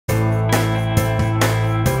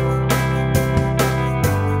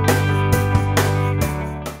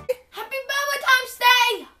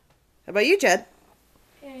about you, Jed?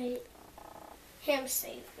 Hey, him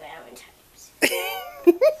say Valentine's.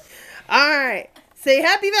 Alright. Say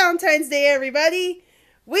Happy Valentine's Day, everybody.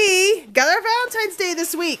 We got our Valentine's Day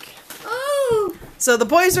this week. Oh! So the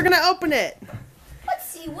boys are going to open it. Let's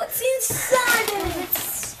see what's inside of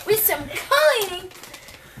it. With some coloring.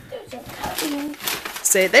 There's some coloring.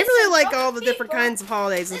 Say they really like all the different kinds of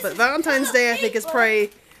holidays, but Valentine's Day I think is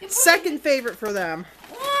probably second favorite for them.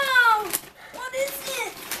 Wow! What is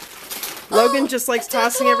it? Logan just likes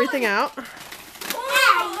tossing everything out.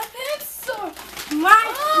 Wow! A pencil! My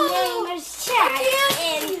name is Chad,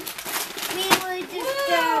 and we were just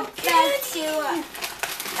about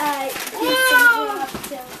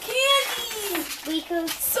to candy! We could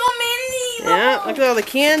so many! Yeah, look at all the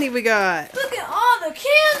candy we got. Look at all the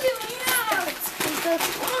candy we have!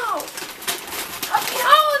 Wow! Happy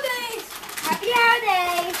holidays! Happy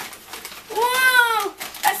holidays! Wow!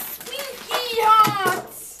 A squeaky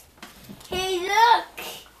heart! Hey, look!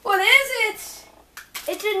 What is it?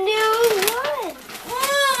 It's a new one!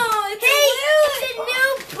 Wow! It's a new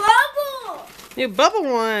bubble! New bubble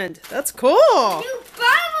wand. That's cool. New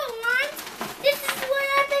bubble wand? This is what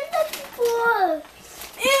I've been looking for! And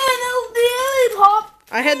a really pop!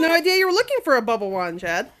 I had no idea you were looking for a bubble wand,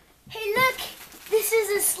 Chad. Hey, look! This is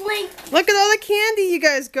a sling. Look at all the candy you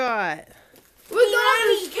guys got. We got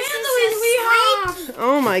these candies we have.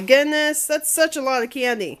 Oh my goodness, that's such a lot of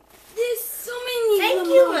candy. There's so many. Thank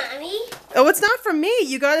you, Mommy. Oh, it's not from me.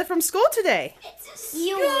 You got it from school today.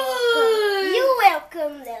 You're welcome. You're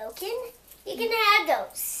welcome, Logan. You can have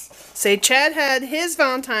those. Say Chad had his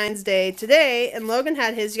Valentine's Day today and Logan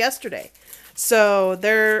had his yesterday. So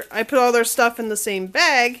I put all their stuff in the same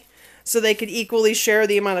bag so they could equally share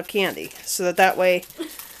the amount of candy. So that way,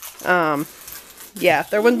 yeah,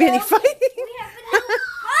 there wouldn't be any fighting.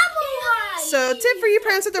 So tip for you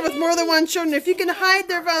parents out there with more than one children, if you can hide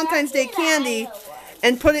their Valentine's Day candy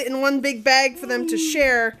and put it in one big bag for them to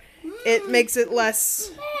share, it makes it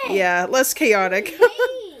less chaotic.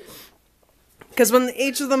 Because when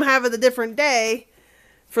each of them have it a different day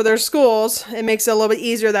for their schools, it makes it a little bit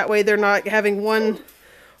easier. That way they're not having one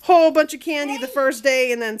whole bunch of candy the first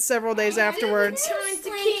day and then several days afterwards.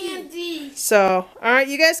 So, alright,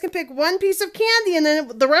 you guys can pick one piece of candy and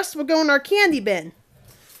then the rest will go in our candy bin.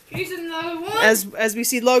 Here's another one. As we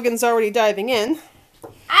see Logan's already diving in.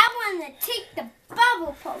 I want to take the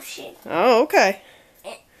bubble potion. Oh, okay.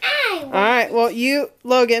 Alright, well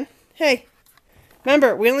Logan, hey,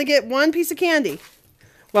 remember, we only get one piece of candy.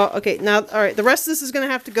 Well, okay, now, alright, the rest of this is going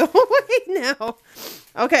to have to go away now.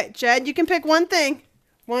 Okay, Chad, you can pick one thing.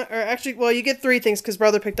 You get 3 things because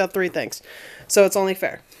brother picked up 3 things. So it's only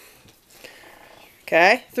fair.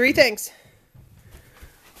 Okay, 3 things.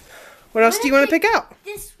 What else do you want to pick out?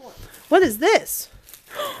 This one. What is this?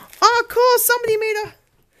 Oh, cool! Somebody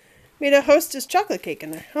made a Hostess chocolate cake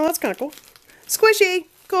in there. Oh, that's kind of cool. Squishy,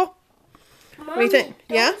 cool. Mommy, what do you think?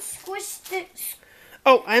 Yeah. Squish this.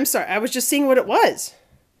 Oh, I'm sorry. I was just seeing what it was.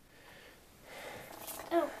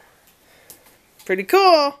 Oh. Pretty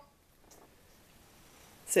cool.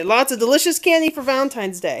 Say lots of delicious candy for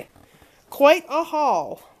Valentine's Day. Quite a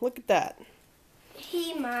haul. Look at that.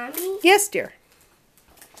 Hey, Mommy. Yes, dear.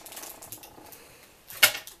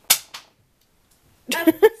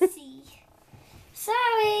 See.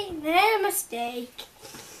 Sorry, made a mistake.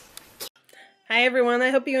 Hi everyone,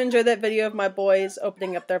 I hope you enjoyed that video of my boys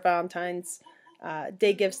opening up their Valentine's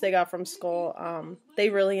Day gifts they got from school. They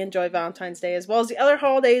really enjoy Valentine's Day as well as the other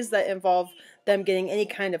holidays that involve them getting any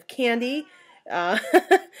kind of candy.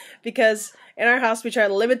 Because in our house we try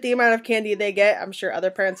to limit the amount of candy they get. I'm sure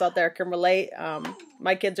other parents out there can relate.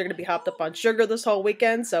 My kids are going to be hopped up on sugar this whole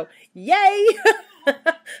weekend, so yay!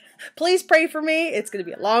 Please pray for me. It's going to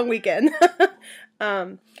be a long weekend.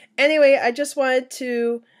 Anyway, I just wanted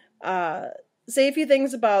to say a few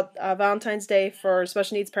things about Valentine's Day for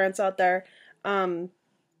special needs parents out there. Don't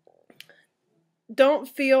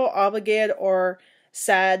feel obligated or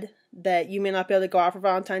sad that you may not be able to go out for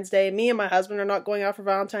Valentine's Day. Me and my husband are not going out for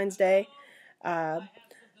Valentine's Day.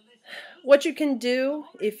 What you can do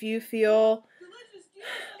if you feel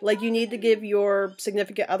like you need to give your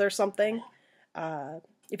significant other something,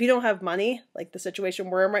 if you don't have money, like the situation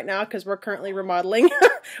we're in right now, because we're currently remodeling,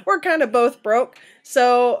 we're kind of both broke.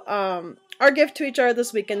 So our gift to each other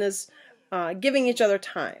this weekend is giving each other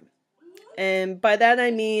time. And by that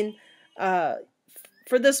I mean,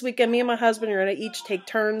 for this weekend, me and my husband are going to each take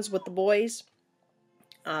turns with the boys.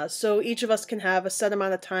 So each of us can have a set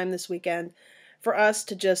amount of time this weekend for us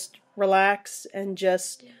to just relax and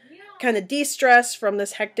just kind of de-stress from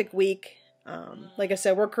this hectic week. Like I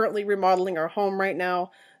said, we're currently remodeling our home right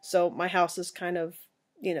now, so my house is kind of,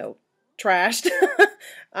 trashed.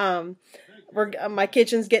 My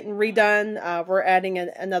kitchen's getting redone. We're adding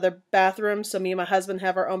another bathroom, so me and my husband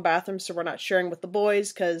have our own bathroom, so we're not sharing with the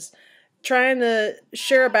boys, because trying to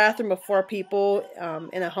share a bathroom with 4 people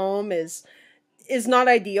in a home is not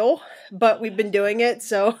ideal, but we've been doing it,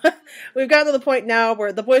 so we've gotten to the point now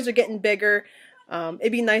where the boys are getting bigger.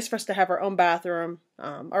 It'd be nice for us to have our own bathroom,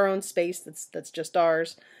 our own space that's just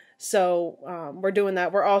ours. So we're doing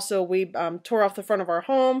that. We tore off the front of our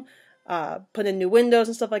home, put in new windows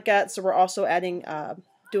and stuff like that. So we're also adding,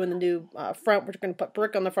 doing the new front. We're going to put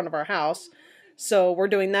brick on the front of our house. So we're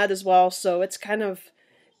doing that as well. So it's kind of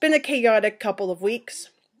been a chaotic couple of weeks.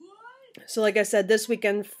 So like I said, this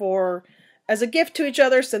weekend, as a gift to each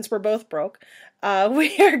other, since we're both broke,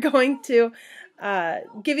 we are going to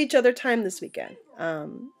give each other time this weekend.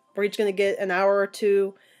 We're each going to get an hour or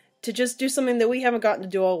two to just do something that we haven't gotten to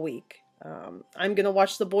do all week. I'm going to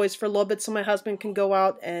watch the boys for a little bit so my husband can go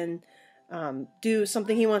out and do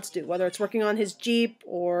something he wants to do, whether it's working on his Jeep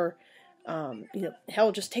or,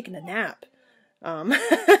 hell, just taking a nap.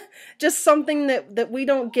 Just something that we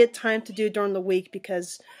don't get time to do during the week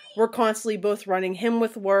because we're constantly both running, him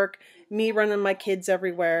with work, me running my kids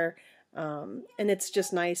everywhere, and it's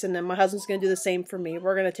just nice. And then my husband's going to do the same for me.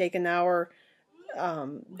 We're going to take an hour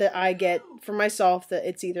that I get for myself, that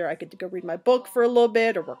it's either I get to go read my book for a little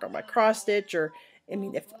bit or work on my cross stitch, or, I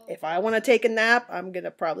mean, if I want to take a nap, I'm going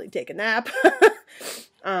to probably take a nap.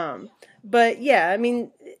 But yeah, I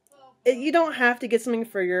mean, you don't have to get something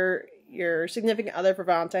for your significant other for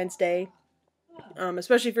Valentine's Day,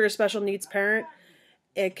 especially if you're a special needs parent.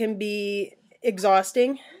 It can be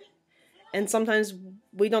exhausting, and sometimes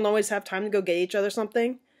we don't always have time to go get each other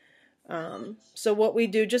something. So what we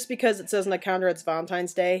do, just because it says on the calendar it's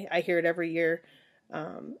Valentine's Day, I hear it every year.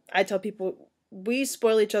 I tell people we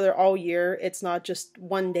spoil each other all year. It's not just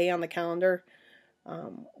one day on the calendar.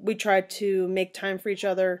 We try to make time for each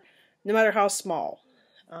other, no matter how small.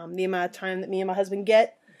 The amount of time that me and my husband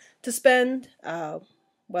get to spend,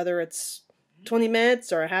 whether it's 20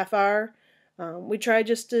 minutes or a half hour, we try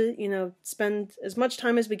just to, spend as much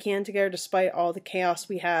time as we can together, despite all the chaos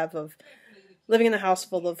we have of living in a house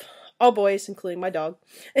full of all boys, including my dog.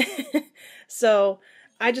 So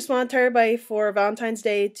I just want to tell everybody for Valentine's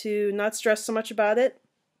Day to not stress so much about it.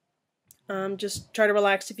 Just try to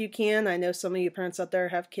relax if you can. I know some of you parents out there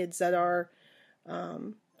have kids that are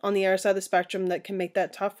on the other side of the spectrum that can make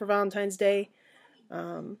that tough for Valentine's Day.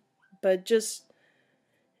 But just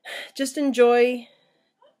enjoy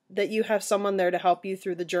that you have someone there to help you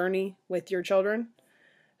through the journey with your children.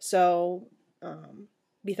 So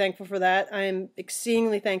be thankful for that. I'm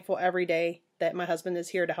exceedingly thankful every day that my husband is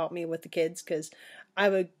here to help me with the kids, because I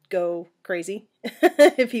would go crazy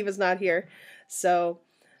if he was not here. So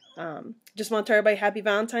just want to tell everybody Happy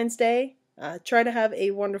Valentine's Day. Try to have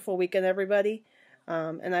a wonderful weekend, everybody.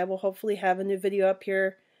 And I will hopefully have a new video up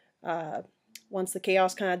here once the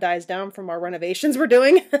chaos kind of dies down from our renovations we're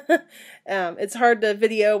doing. It's hard to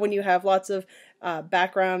video when you have lots of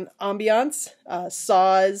background ambiance,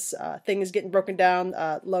 saws, things getting broken down,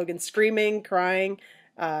 Logan screaming, crying,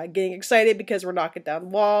 getting excited because we're knocking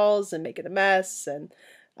down walls and making a mess, and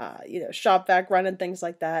shop vac running, things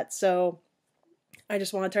like that. So I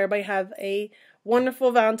just want to tell everybody have a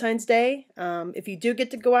wonderful Valentine's Day. If you do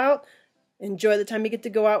get to go out, enjoy the time you get to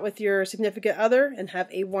go out with your significant other and have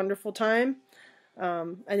a wonderful time.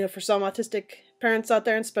 I know for some autistic parents out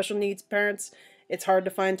there and special needs parents, it's hard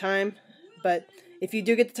to find time. But if you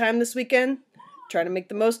do get the time this weekend, try to make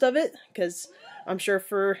the most of it, because I'm sure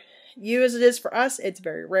for you as it is for us, it's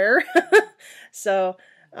very rare. So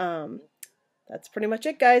that's pretty much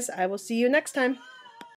it, guys. I will see you next time.